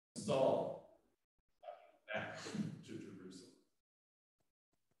Saul back to Jerusalem.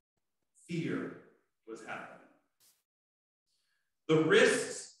 Fear was happening. The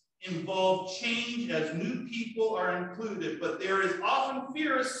risks involve change as new people are included, but there is often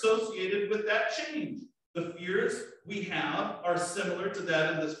fear associated with that change. The fears we have are similar to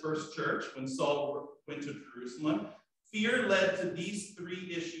that in this first church when Saul went to Jerusalem. Fear led to these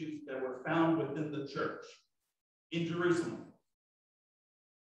three issues that were found within the church in Jerusalem.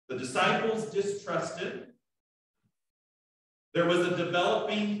 The disciples distrusted. There was a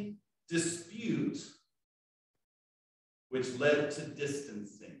developing dispute, which led to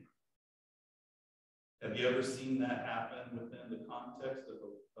distancing. Have you ever seen that happen within the context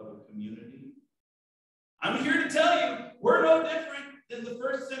of a community? I'm here to tell you, we're no different than the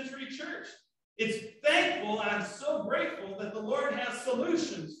first century church. It's thankful, and I'm so grateful that the Lord has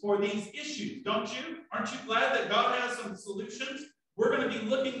solutions for these issues, don't you? Aren't you glad that God has some solutions? We're going to be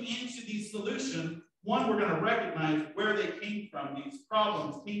looking into these solutions. One, we're going to recognize where they came from, these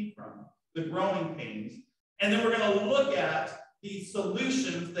problems came from, the growing pains. And then we're going to look at the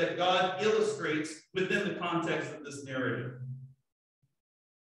solutions that God illustrates within the context of this narrative.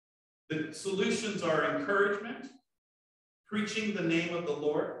 The solutions are encouragement, preaching the name of the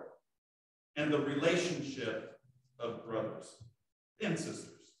Lord, and the relationship of brothers and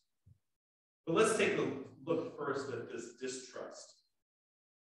sisters. But let's take a look first at this distrust.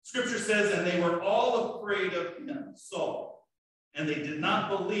 Scripture says, and they were all afraid of him, Saul, and they did not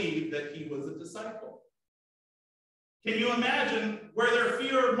believe that he was a disciple. Can you imagine where their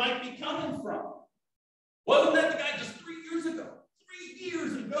fear might be coming from? Wasn't that the guy just 3 years ago? 3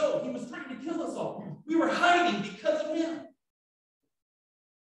 years ago, he was trying to kill us all. We were hiding because of him.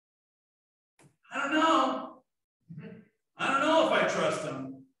 I don't know. I don't know if I trust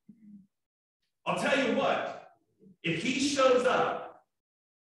him. I'll tell you what, if he shows up,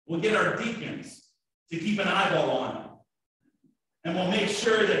 we'll get our deacons to keep an eyeball on him. And we'll make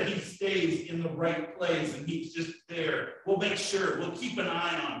sure that he stays in the right place and he's just there. We'll make sure, we'll keep an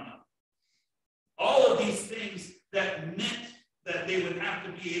eye on him. All of these things that meant that they would have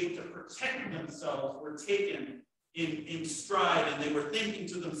to be able to protect themselves were taken in stride, and they were thinking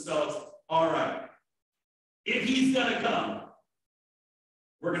to themselves, all right, if he's going to come,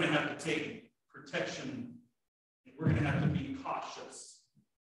 we're going to have to take protection. We're going to have to be cautious.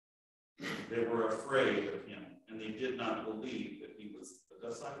 They were afraid of him, and they did not believe that he was a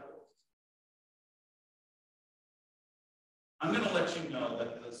disciple. I'm going to let you know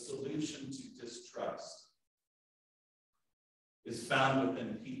that the solution to distrust is found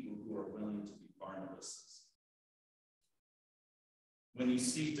within people who are willing to be Barnabases. When you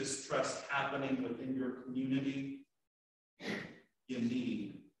see distrust happening within your community, you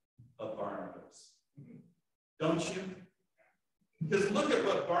need a Barnabas. Don't you? Because look at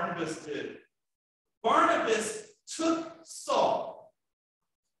what Barnabas did. Barnabas took Saul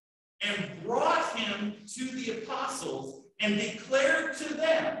and brought him to the apostles and declared to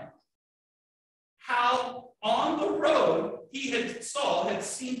them how on the road Saul had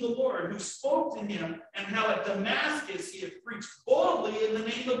seen the Lord who spoke to him, and how at Damascus he had preached boldly in the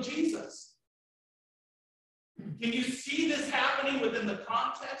name of Jesus. Can you see this happening within the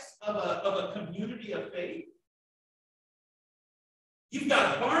context of a community of faith? You've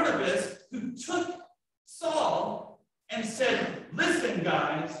got Barnabas who took Saul and said, listen,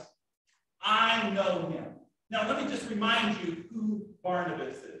 guys, I know him. Now, let me just remind you who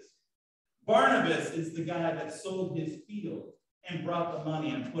Barnabas is. Barnabas is the guy that sold his field and brought the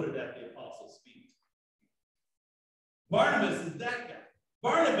money and put it at the apostles' feet. Barnabas is that guy.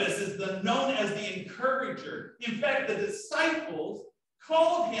 Barnabas is known as the encourager. In fact, the disciples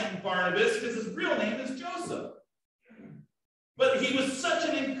called him Barnabas because his real name is Joseph. But he was such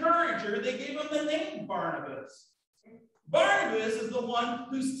an encourager, they gave him the name Barnabas. Barnabas is the one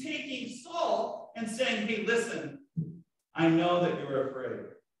who's taking Saul and saying, hey, listen, I know that you're afraid,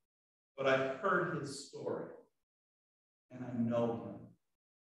 but I've heard his story, and I know him,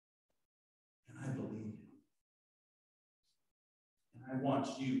 and I believe him. And I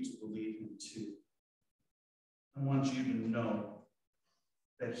want you to believe him too. I want you to know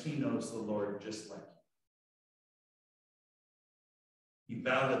that he knows the Lord just like you. He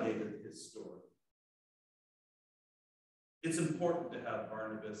validated his story. It's important to have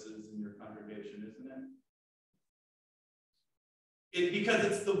Barnabases in your congregation, isn't it? Because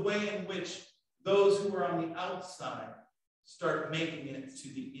it's the way in which those who are on the outside start making it to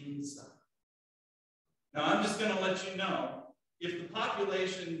the inside. Now, I'm just going to let you know, if the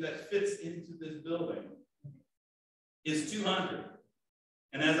population that fits into this building is 200,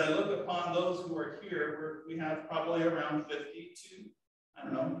 and as I look upon those who are here, we have probably around 50 to, I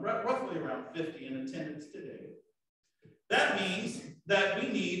don't know, roughly around 50 in attendance today. That means that we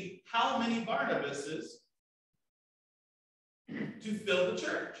need how many Barnabases to fill the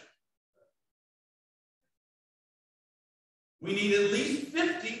church? We need at least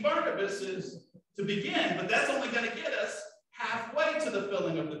 50 Barnabases to begin, but that's only going to get us halfway to the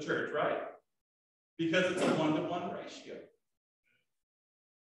filling of the church, right? Because it's a 1-to-1 ratio.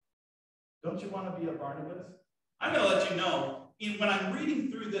 Don't you want to be a Barnabas? I'm going to let you know, when I'm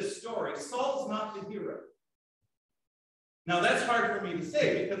reading through this story, Saul's not the hero. Now, that's hard for me to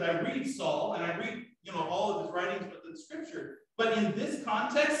say because I read Saul and I read, all of his writings within Scripture. But in this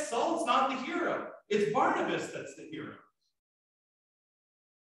context, Saul's not the hero. It's Barnabas that's the hero.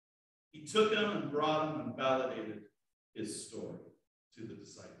 He took him and brought him and validated his story to the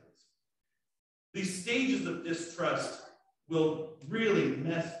disciples. These stages of distrust will really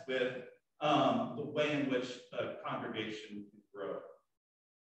mess with the way in which a congregation can grow.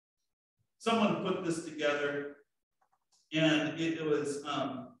 Someone put this together, and it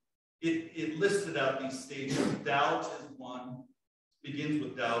listed out these stages. Doubt is one, begins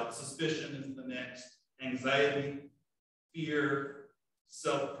with doubt. Suspicion is the next. Anxiety, fear,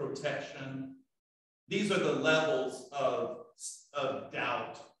 self-protection. These are the levels of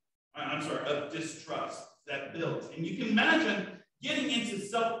doubt. Of distrust that builds. And you can imagine getting into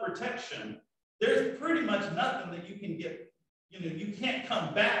self-protection. There's pretty much nothing that you can get. You can't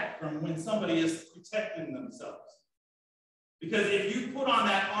come back from when somebody is protecting themselves. Because if you put on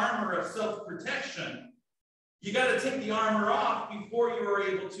that armor of self-protection, you got to take the armor off before you are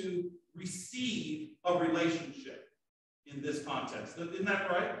able to receive a relationship in this context. Isn't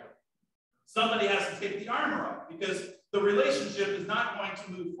that right? Somebody has to take the armor off because the relationship is not going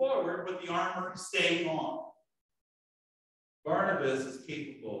to move forward with the armor staying on. Barnabas is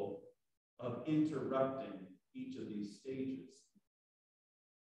capable of interrupting each of these stages.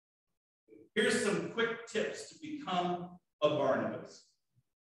 Here's some quick tips to become a Barnabas.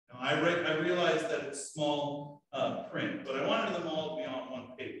 Now, I realize that it's small print, but I wanted them all to be on one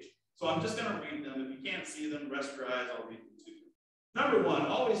page. So I'm just going to read them. If you can't see them, rest your eyes, I'll read them to you. Number one,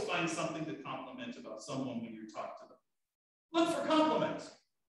 always find something to compliment about someone when you talk to them. Look for compliments.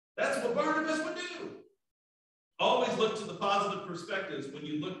 That's what Barnabas would do. Always look to the positive perspectives when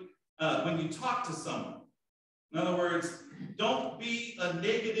you talk to someone. In other words, don't be a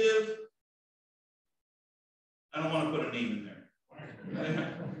negative. I don't want to put a name in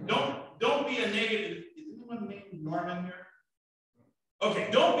there. Don't be a negative. Is anyone named Norman here? Okay,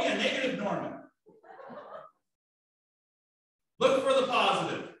 don't be a negative Norman. Look for the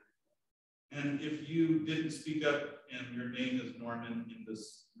positive. And if you didn't speak up and your name is Norman in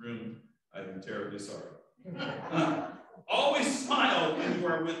this room, I'm terribly sorry. Always smile when you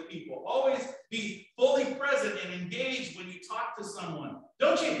are with people. Always be fully present and engaged when you talk to someone.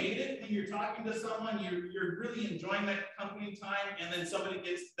 Don't you hate it when you're talking to someone, you're really enjoying that company time, and then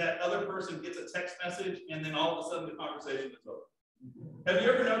that other person gets a text message, and then all of a sudden the conversation is over. Have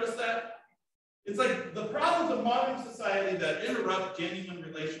you ever noticed that? It's like the problems of modern society that interrupt genuine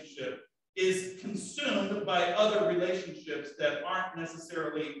relationship is consumed by other relationships that aren't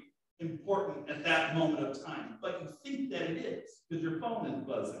necessarily important at that moment of time. But you think that it is because your phone is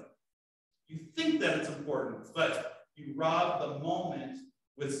buzzing. You think that it's important, but you rob the moment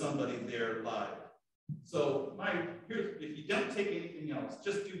with somebody there live. So if you don't take anything else,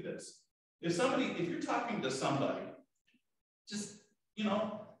 just do this. If you're talking to somebody, just,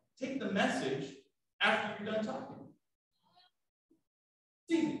 take the message after you're done talking.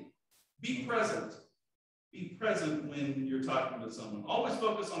 It's easy. Be present. Be present when you're talking to someone. Always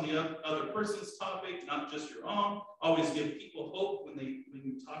focus on the other person's topic, not just your own. Always give people hope when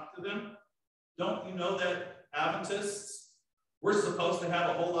you talk to them. Don't you know that Adventists, we're supposed to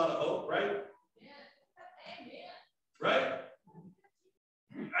have a whole lot of hope, right? Right?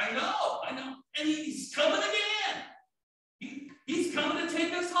 I know. And he's coming again. He's coming to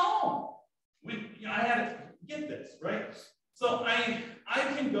take us home. I had to get this, right? So I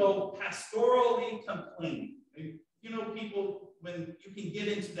can go pastorally complaining. People, when you can get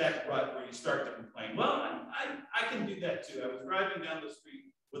into that rut where you start to complain. Well, I can do that too. I was driving down the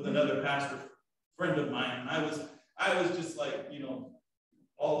street with another pastor friend of mine, and I was just like,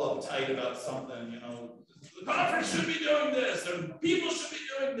 all uptight about something, the conference should be doing this, and people should be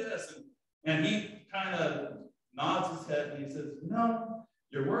doing this. And he kind of nods his head and he says,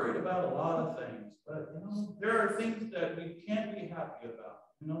 you're worried about a lot of things, but there are things that we can't be happy about.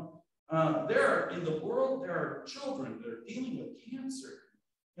 In the world, there are children that are dealing with cancer.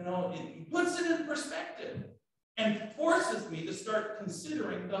 It puts it in perspective and forces me to start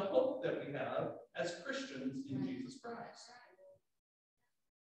considering the hope that we have as Christians in Jesus Christ.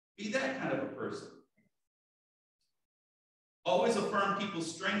 Be that kind of a person. Always affirm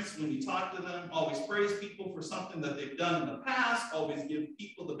people's strengths when you talk to them. Always praise people for something that they've done in the past. Always give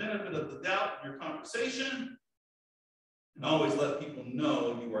people the benefit of the doubt in your conversation. And always let people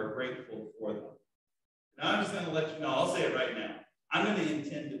know you are grateful for them. Now, I'm just going to let you know, I'll say it right now. I'm going to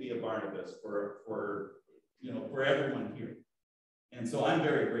intend to be a Barnabas for everyone here. And so I'm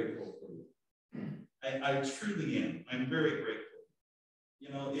very grateful for you. I truly am. I'm very grateful. You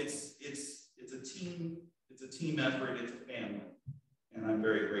know, it's a team effort, it's a family, and I'm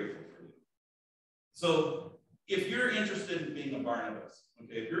very grateful for you. So if you're interested in being a Barnabas,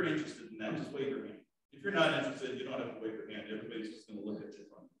 okay, if you're interested in that, just wave your hand. If you're not interested, you don't have to wave your hand. Everybody's just going to look at you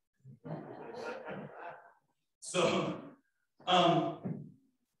funny. So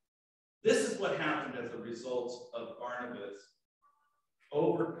this is what happened as a result of Barnabas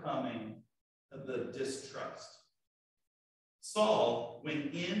overcoming the distrust. Saul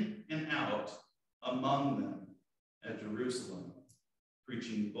went in and out among them at Jerusalem,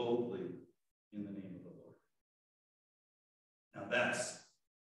 preaching boldly in the name of the Lord. Now that's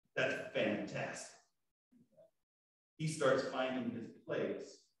fantastic. He starts finding his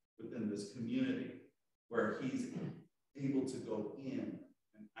place within this community where he's able to go in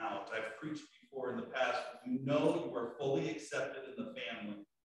and out. I've preached before in the past, you know you are fully accepted in the family.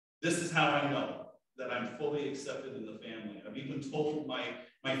 This is how I know that I'm fully accepted in the family. I've even told my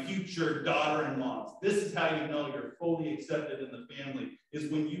future daughter-in-laws, this is how you know you're fully accepted in the family, is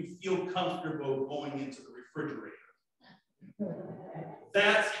when you feel comfortable going into the refrigerator.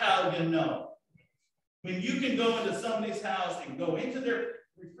 That's how you know. When you can go into somebody's house and go into their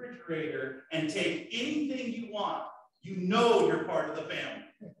refrigerator and take anything you want, you know you're part of the family.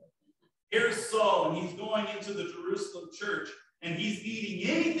 Here's Saul, and he's going into the Jerusalem church, and he's eating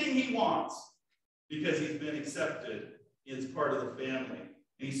anything he wants because he's been accepted as part of the family.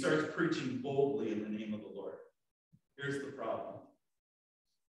 And he starts preaching boldly in the name of the Lord. Here's the problem.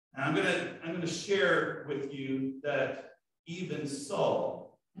 And I'm gonna share with you that even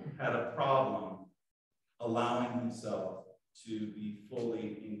Saul had a problem allowing himself to be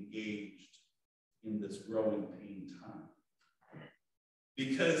fully engaged in this growing pain time.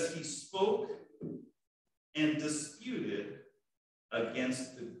 Because he spoke and disputed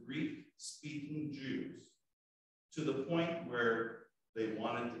against the Greek-speaking Jews to the point where they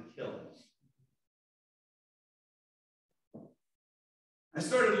wanted to kill him. I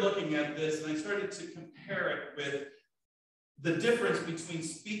started looking at this and I started to compare it with the difference between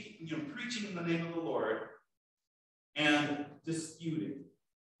speaking, preaching in the name of the Lord and disputing.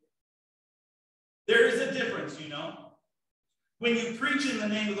 There is a difference, When you preach in the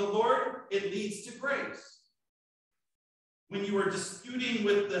name of the Lord, it leads to grace. When you are disputing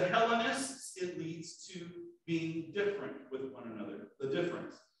with the Hellenists, it leads to being different with one another, the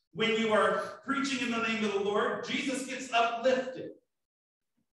difference. When you are preaching in the name of the Lord, Jesus gets uplifted.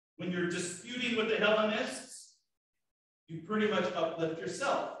 When you're disputing with the Hellenists, you pretty much uplift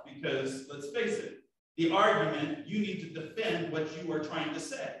yourself because, let's face it, the argument, you need to defend what you are trying to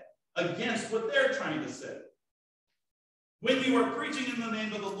say against what they're trying to say. When you are preaching in the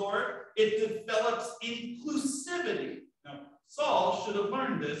name of the Lord, it develops inclusivity. Now, Saul should have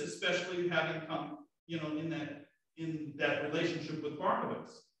learned this, especially having come, in that relationship with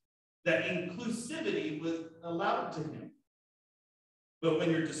Barnabas. That inclusivity was allowed to him. But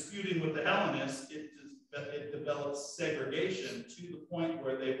when you're disputing with the Hellenists, it develops segregation to the point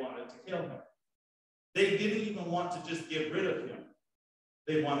where they wanted to kill him. They didn't even want to just get rid of him.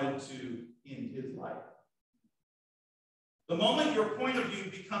 They wanted to end his life. The moment your point of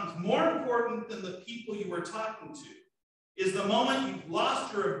view becomes more important than the people you are talking to is the moment you've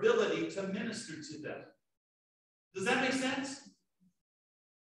lost your ability to minister to them. Does that make sense?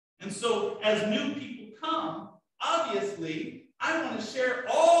 And so as new people come, obviously, I want to share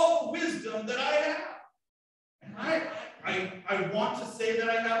all the wisdom that I have. And I want to say that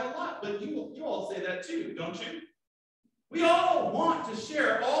I have a lot, but you all say that too, don't you? We all want to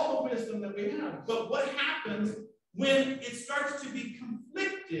share all the wisdom that we have, but what happens when it starts to be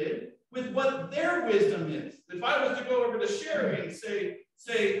conflicted with what their wisdom is? If I was to go over to Sherry and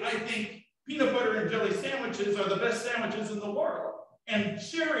say, I think peanut butter and jelly sandwiches are the best sandwiches in the world, and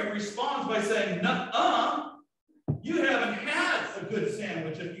Sherry responds by saying, nuh-uh, you haven't had a good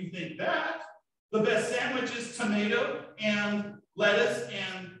sandwich if you think that. The best sandwich is tomato and lettuce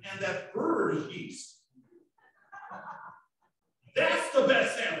and that brewer's yeast. That's the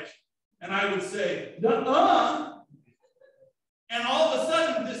best sandwich. And I would say, nuh-uh. And all of a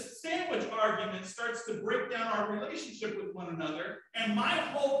sudden, this sandwich argument starts to break down our relationship with one another. And my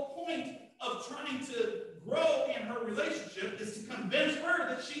whole point of trying to grow in her relationship is to convince her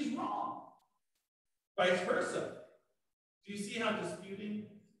that she's Vice versa. Do you see how disputing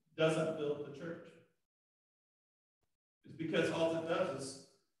doesn't build the church? It's because all it does is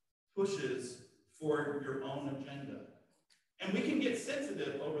pushes for your own agenda. And we can get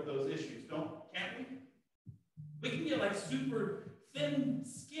sensitive over those issues, can't we? We can get like super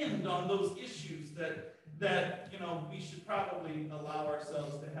thin-skinned on those issues that we should probably allow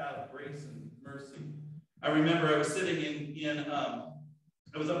ourselves to have grace and mercy. I remember I was sitting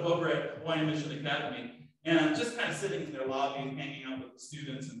I was up over at Hawaiian Mission Academy, and just kind of sitting in their lobby and hanging out with the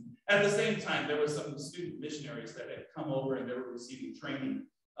students. And at the same time, there were some student missionaries that had come over and they were receiving training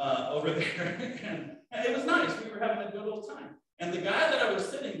over there. and it was nice. We were having a good old time. And the guy that I was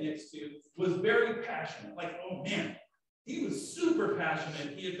sitting next to was very passionate. Like, oh man, he was super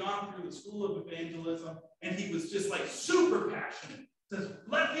passionate. He had gone through the school of evangelism, and he was just like super passionate. Says,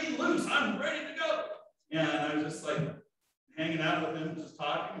 let me loose. I'm ready to go. And I was just like hanging out with him, just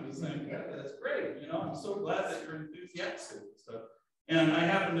talking, and just saying, yeah, that's great. I'm so glad that you're enthusiastic and stuff. And I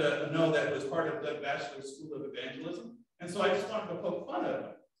happen to know that it was part of Doug Batchelor's School of Evangelism. And so I just wanted to poke fun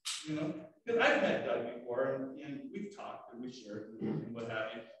at him, because I've met Doug before, and we've talked and we shared and what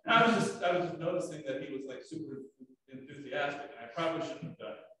have you. And I was just noticing that he was like super enthusiastic, and I probably shouldn't have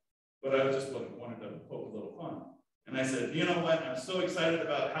done it, but I just wanted to poke a little fun. And I said, you know what? I'm so excited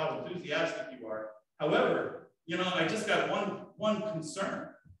about how enthusiastic you are. However, I just got one concern.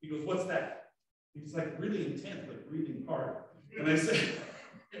 He goes, what's that? He's like really intense, like breathing hard. And I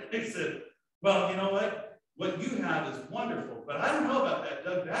said, well, you know what? What you have is wonderful, but I don't know about that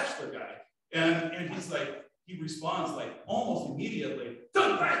Doug Batchelor guy. And he's like, he responds like almost immediately,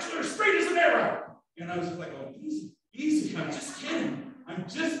 Doug Batchelor, straight as an arrow. And I was just like, oh, easy, I'm just kidding.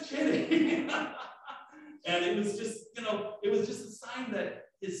 And it was just, it was just a sign that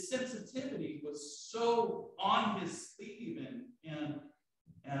his sensitivity was so on his sleeve, and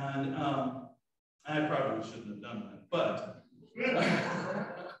I probably shouldn't have done that, but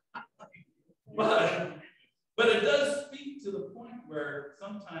it does speak to the point where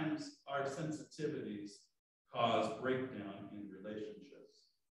sometimes our sensitivities cause breakdown in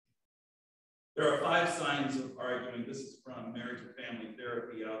relationships. There are 5 signs of arguing. This is from Marriage and Family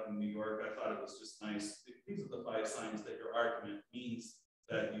Therapy out in New York. I thought it was just nice. These are the 5 signs that your argument means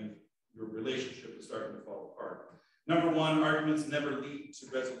that your relationship is starting to fall apart. Number 1, arguments never lead to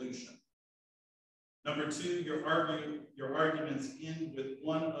resolution. Number 2, your arguments end with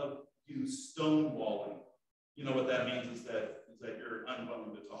one of you stonewalling. You know what that means is that you're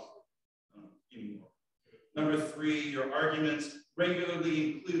unwilling to talk anymore. Number 3, your arguments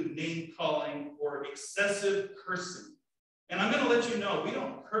regularly include name calling or excessive cursing. And I'm going to let you know, we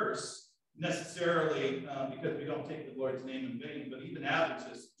don't curse necessarily because we don't take the Lord's name in vain, but even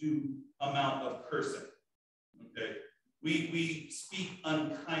Adventists do amount of cursing. Okay, we speak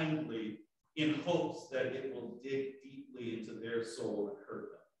unkindly in hopes that it will dig deeply into their soul and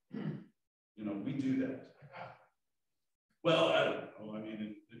hurt them. We do that. Well, I don't know. I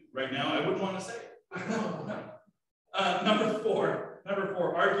mean, right now, I wouldn't want to say it. Number four,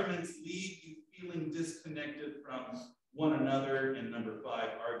 arguments leave you feeling disconnected from one another. And number 5,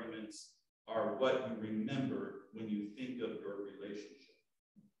 arguments are what you remember when you think of your relationship.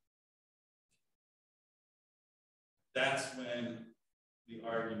 That's when the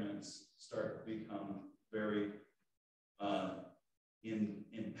arguments start to become very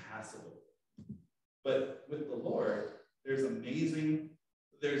impassable. But with the Lord, there's the amazing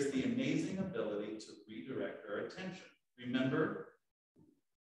ability to redirect our attention. Remember,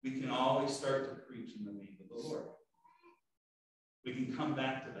 we can always start to preach in the name of the Lord. We can come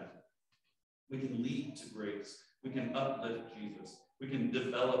back to that. We can lead to grace. We can uplift Jesus. We can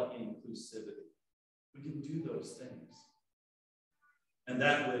develop inclusivity. We can do those things. And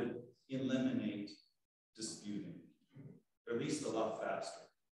that would eliminate disputing, or at least a lot faster.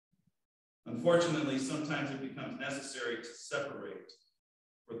 Unfortunately, sometimes it becomes necessary to separate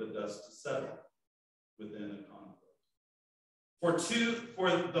for the dust to settle within a conflict. For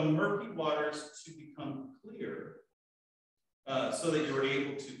the murky waters to become clear, so that you're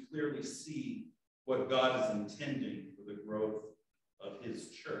able to clearly see what God is intending for the growth of his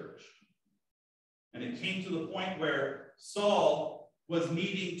church. And it came to the point where Saul was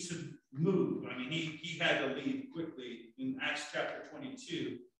needing to move. I mean, he had to leave quickly. In Acts chapter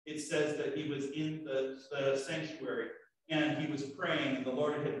 22, it says that he was in the sanctuary and he was praying, and the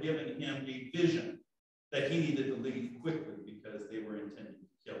Lord had given him a vision that he needed to leave quickly because they were intending to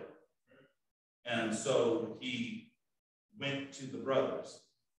kill him. And so he went to the brothers.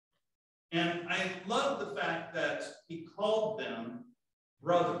 And I love the fact that he called them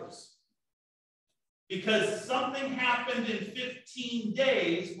brothers. because something happened in 15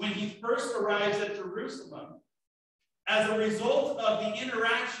 days when he first arrives at Jerusalem as a result of the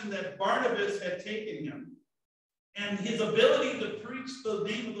interaction that Barnabas had taken him and his ability to preach the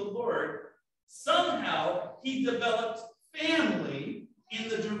name of the Lord. Somehow he developed family in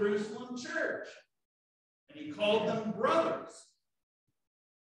the Jerusalem church, and he called them brothers.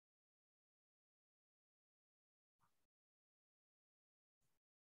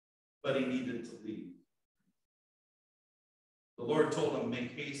 But he needed to leave. The Lord told him,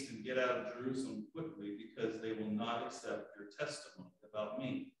 make haste and get out of Jerusalem quickly, because they will not accept your testimony about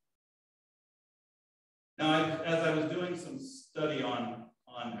me. Now, as I was doing some study on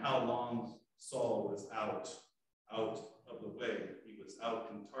how long Saul was out of the way, he was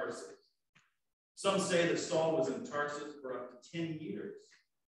out in Tarsus. Some say that Saul was in Tarsus for up to 10 years.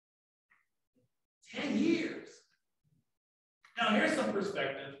 10 years. Now, here's some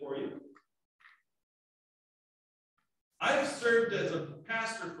perspective for you. I've served as a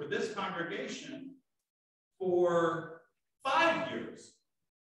pastor for this congregation for 5 years.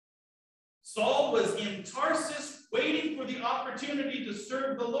 Saul was in Tarsus waiting for the opportunity to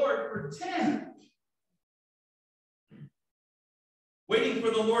serve the Lord for 10. Waiting for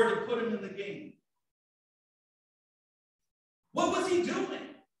the Lord to put him in the game. What was he doing?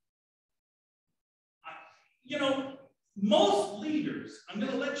 You know, most leaders, I'm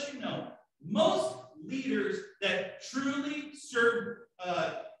going to let you know, most leaders that truly serve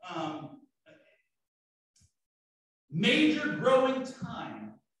major growing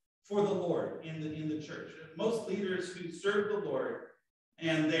time for the Lord in the church. Most leaders who serve the Lord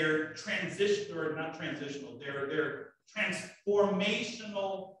and they're transition, or not transitional, they're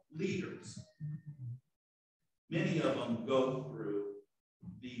transformational leaders. Many of them go through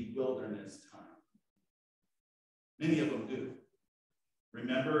the wilderness time. Many of them do.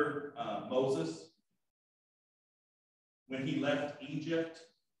 Remember Moses? When he left Egypt,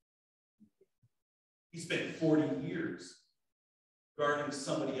 he spent 40 years guarding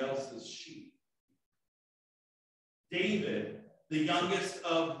somebody else's sheep. David, the youngest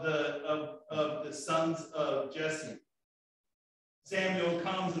of the sons of Jesse, Samuel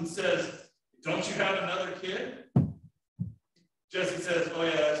comes and says, don't you have another kid? Jesse says, oh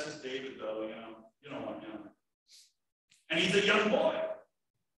yeah, that's just David though, you don't want him. And he's a young boy.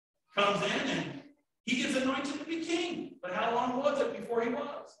 Comes in and he gets anointed to be king. But how long was it before he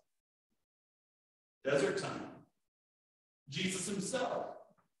was? Desert time. Jesus himself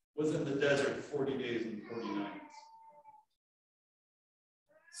was in the desert 40 days and 40 nights.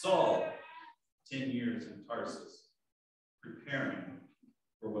 Saul, 10 years in Tarsus, preparing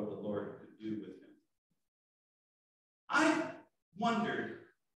for what the Lord could do with him. I wondered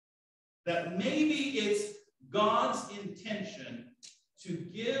that maybe it's God's intention to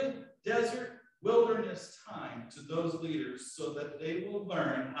give desert wilderness time to those leaders so that they will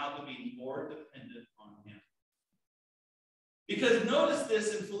learn how to be more dependent on him. Because notice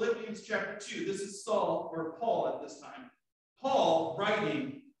this in Philippians chapter 2. This is Saul, or Paul at this time. Paul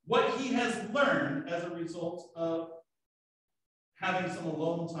writing what he has learned as a result of having some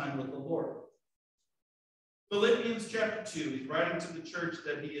alone time with the Lord. Philippians chapter 2, he's writing to the church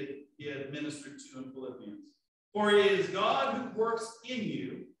that he had ministered to in Philippians. For it is God who works in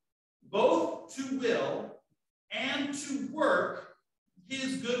you, both to will and to work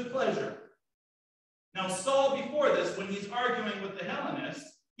his good pleasure. Now, Saul, before this, when he's arguing with the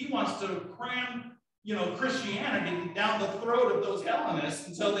Hellenists, he wants to cram, Christianity down the throat of those Hellenists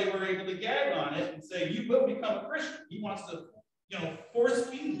until they were able to gag on it and say, you will become a Christian. He wants to, force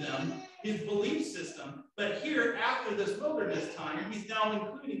feed them his belief system. But here, after this wilderness time, he's now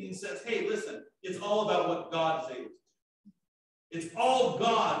including and says, hey, listen, it's all about what God is able to do. It's all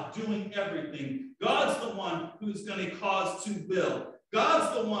God doing everything. God's the one who's going to cause to will.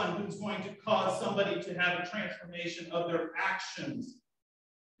 God's the one who's going to cause somebody to have a transformation of their actions.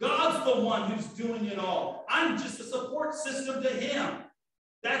 God's the one who's doing it all. I'm just a support system to him.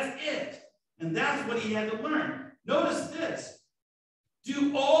 That's it. And that's what he had to learn. Notice this.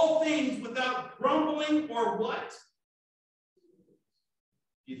 Do all things without grumbling or what?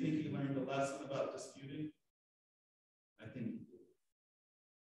 Do you think he learned a lesson about disputing? I think he did.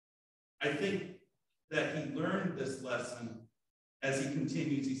 I think that he learned this lesson as he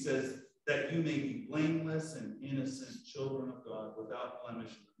continues. He says, that you may be blameless and innocent children of God, without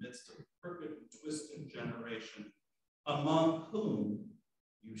blemish in the midst of a crooked and twisted generation, among whom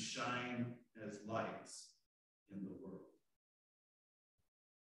you shine as lights in the world.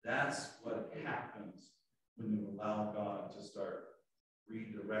 That's what happens when you allow God to start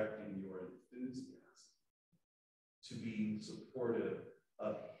redirecting your enthusiasm to be supportive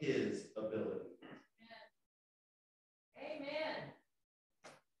of his ability.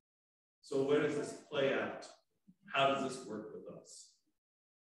 So where does this play out? How does this work with us?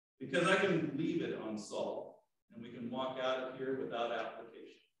 Because I can leave it on Saul, and we can walk out of here without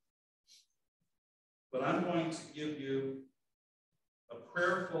application. But I'm going to give you a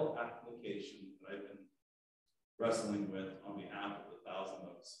prayerful application that I've been wrestling with on behalf of the Thousand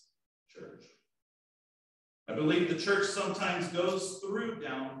Oaks Church. I believe the church sometimes goes through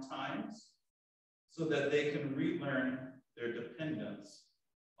down times so that they can relearn their dependence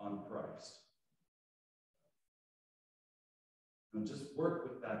on Christ. And just work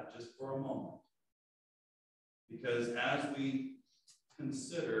with that just for a moment. Because as we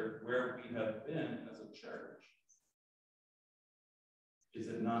consider where we have been as a church, is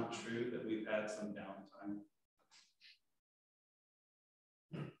it not true that we've had some downtime?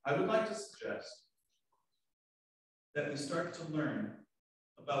 I would like to suggest that we start to learn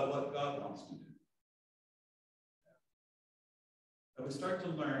about what God wants to do. That we start to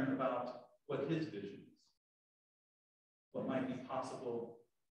learn about what his vision is. What might be possible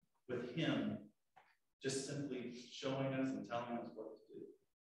with him just simply showing us and telling us what to do.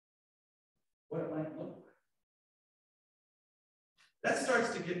 What it might look like. That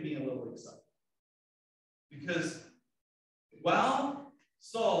starts to get me a little excited. Because while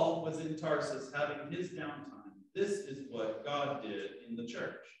Saul was in Tarsus having his downtime, this is what God did in the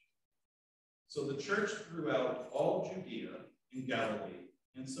church. So the church throughout all Judea and Galilee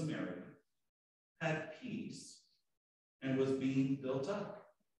and Samaria had peace and was being built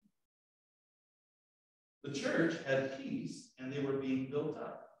up. The church had peace and they were being built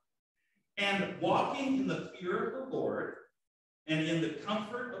up. And walking in the fear of the Lord and in the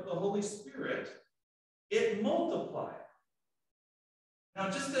comfort of the Holy Spirit, it multiplied. Now,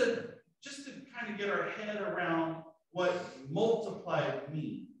 just to kind of get our head around what multiplied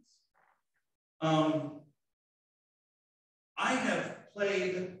means. I have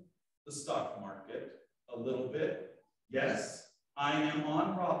played the stock market a little bit. Yes, I am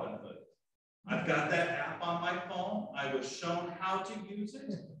on Robinhood. I've got that app on my phone. I was shown how to use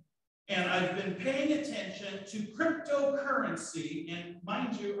it. And I've been paying attention to cryptocurrency. And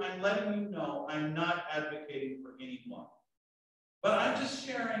mind you, I'm letting you know I'm not advocating for anyone. But I'm just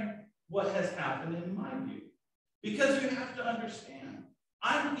sharing what has happened in my view. Because you have to understand,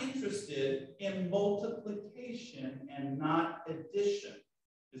 I'm interested in multiplication and not addition.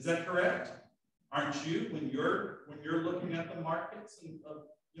 Is that correct? Aren't you, when you're looking at the markets and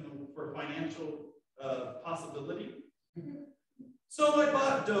for financial possibility? So I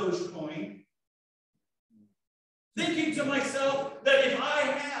bought Dogecoin, thinking to myself that if I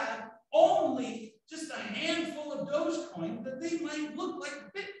had only just a handful of Dogecoin, that they might look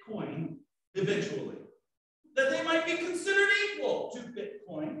like Bitcoin eventually. That they might be considered equal to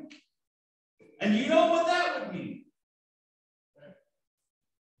Bitcoin. And you know what that would mean?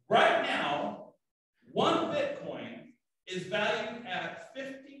 Right now, one Bitcoin is valued at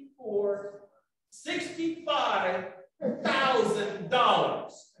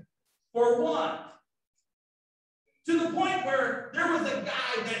 $65,000 for one. To the point where there was a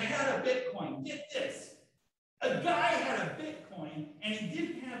guy that had a Bitcoin. Get this. A guy had a Bitcoin and he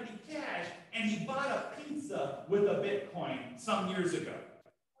didn't have any cash and he bought a pizza with a Bitcoin some years ago.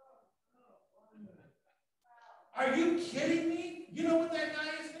 Are you kidding me? You know what that guy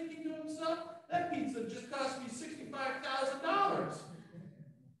is thinking to himself? That pizza just cost me $65,000.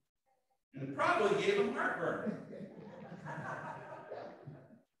 And it probably gave him heartburn.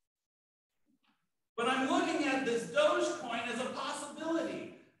 But I'm looking at this Dogecoin as a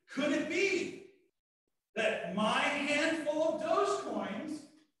possibility. Could it be that my handful of Dogecoins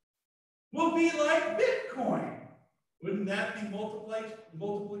will be like Bitcoin? Wouldn't that be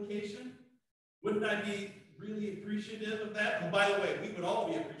multiplication? Wouldn't I be really appreciative of that? And by the way, we would all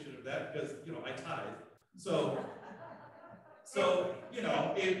be appreciative of that because, I tithe. So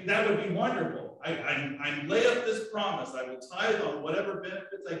that would be wonderful. I lay up this promise. I will tithe on whatever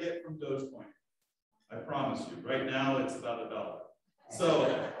benefits I get from Dogecoin. I promise you. Right now, it's about $1.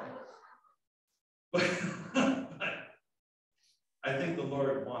 So, but I think the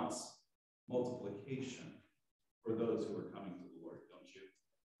Lord wants multiplication for those who are coming to the Lord, don't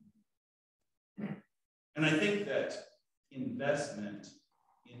you? And I think that investment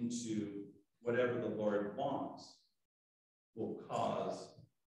into whatever the Lord wants will cause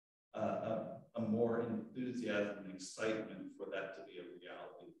a more enthusiasm and excitement for that to be a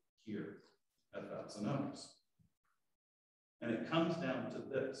reality here at Thousand Oaks. And it comes down to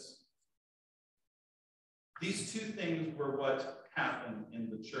this. These two things were what happened in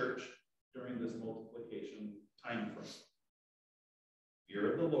the church during this multiplication time frame.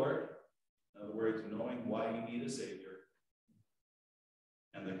 Fear of the Lord, in other words, knowing why you need a Savior,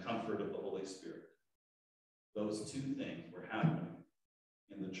 and the comfort of the Holy Spirit. Those two things were happening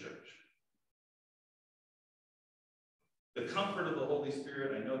in the church. The comfort of the Holy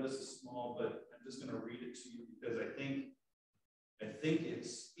Spirit, I know this is small, but I'm just going to read it to you because I think it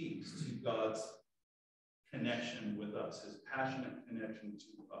speaks to God's connection with us, his passionate connection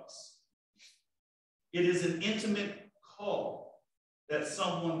to us. It is an intimate call that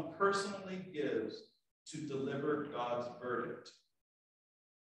someone personally gives to deliver God's verdict.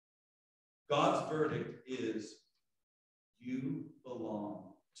 God's verdict is, you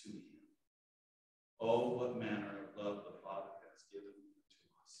belong to him. Oh, what manner of love the Father has given to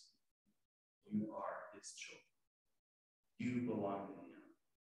us. You are his children. You belong to him.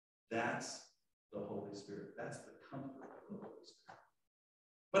 That's the Holy Spirit. That's the comfort of the Holy Spirit.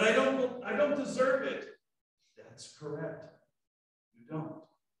 But I don't deserve it. That's correct. You don't.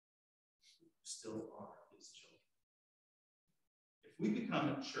 You still are his children. If we become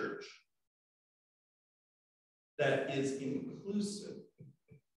a church that is inclusive,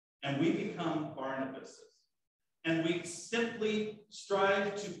 and we become Barnabases, and we simply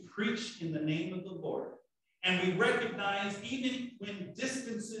strive to preach in the name of the Lord, and we recognize, even when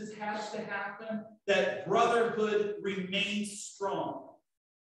distances have to happen, that brotherhood remains strong,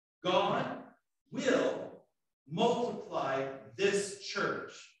 God will multiply this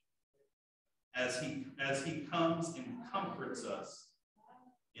church as he comes and comforts us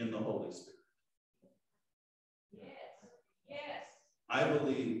in the Holy Spirit. Yes. I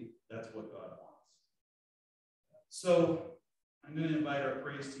believe that's what God wants. So I'm going to invite our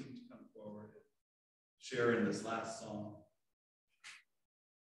praise team to come forward and share in this last song.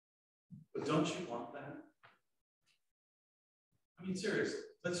 But don't you want that? I mean, seriously,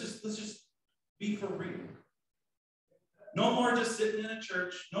 let's just be for real. No more just sitting in a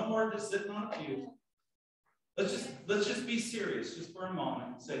church. No more just sitting on a pew. Let's just be serious just for a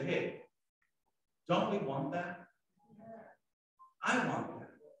moment and say, hey, don't we want that? I want that.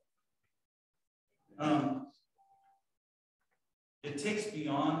 It takes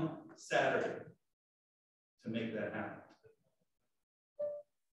beyond Saturday to make that happen.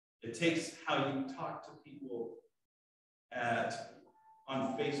 It takes how you talk to people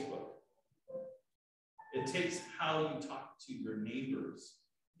on Facebook. It takes how you talk to your neighbors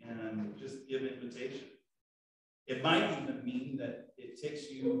and just give invitation. It might even mean that it takes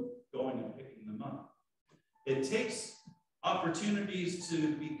you going and picking them up. It takes opportunities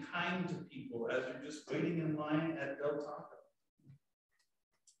to be kind to people as you're just waiting in line at Del Taco.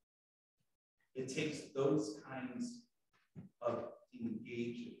 It takes those kinds of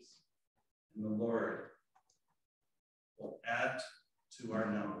engages, and the Lord will add to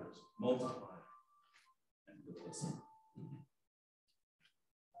our numbers, multiply, and fill us up.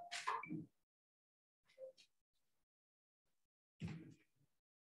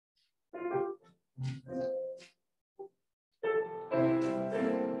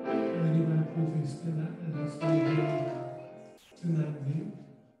 Anybody please stand up and let's begin tonight meeting.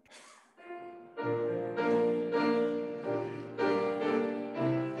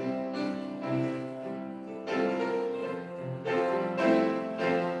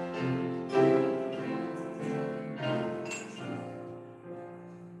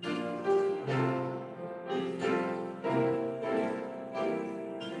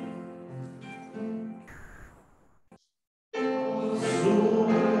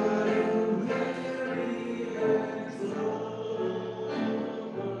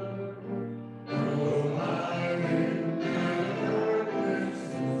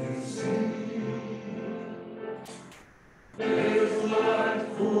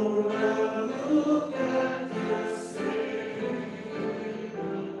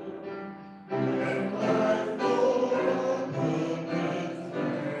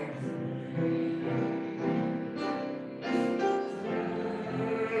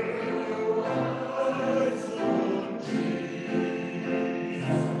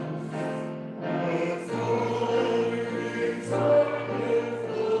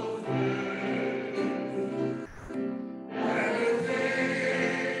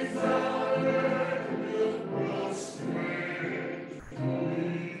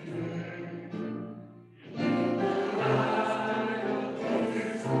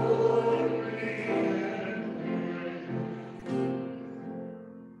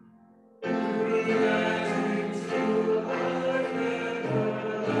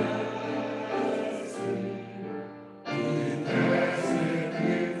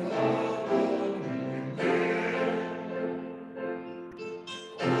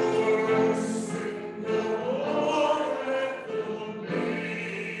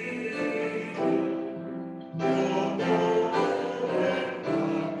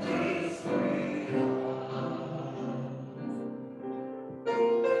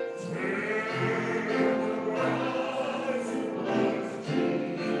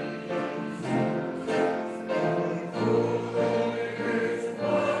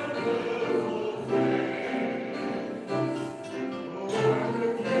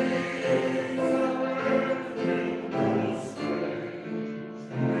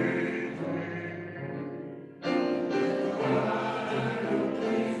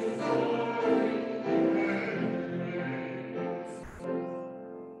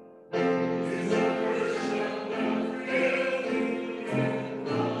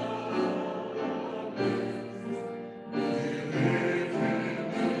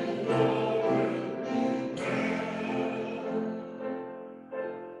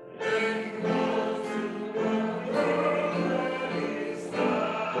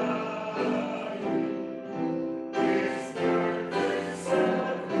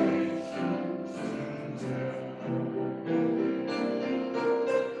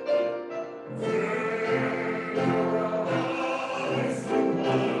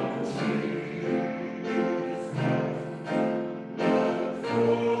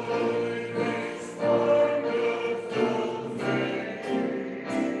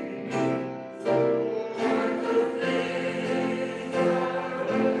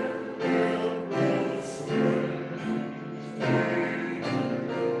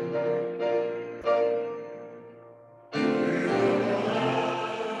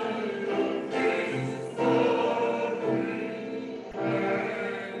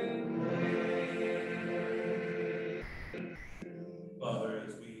 Father,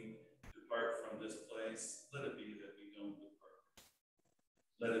 as we depart from this place, let it be that we don't depart.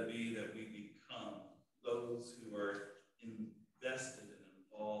 Let it be that we become those who are invested and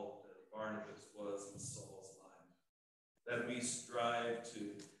involved as Barnabas was in Saul's life. That we strive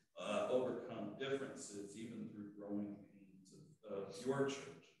to overcome differences even through growing pains of your church.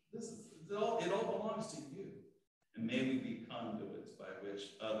 It all belongs to you. And may we be conduits by which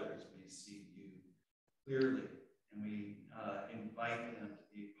others may see you clearly. And we invite them to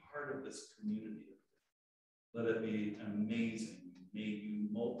be part of this community. Let it be amazing. May you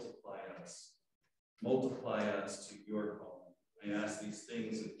multiply us to your calling. I ask these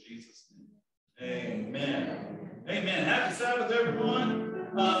things in Jesus' name. Amen. Amen. Happy Sabbath, everyone.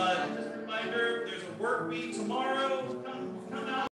 Just a reminder, there's a work week tomorrow. Come out.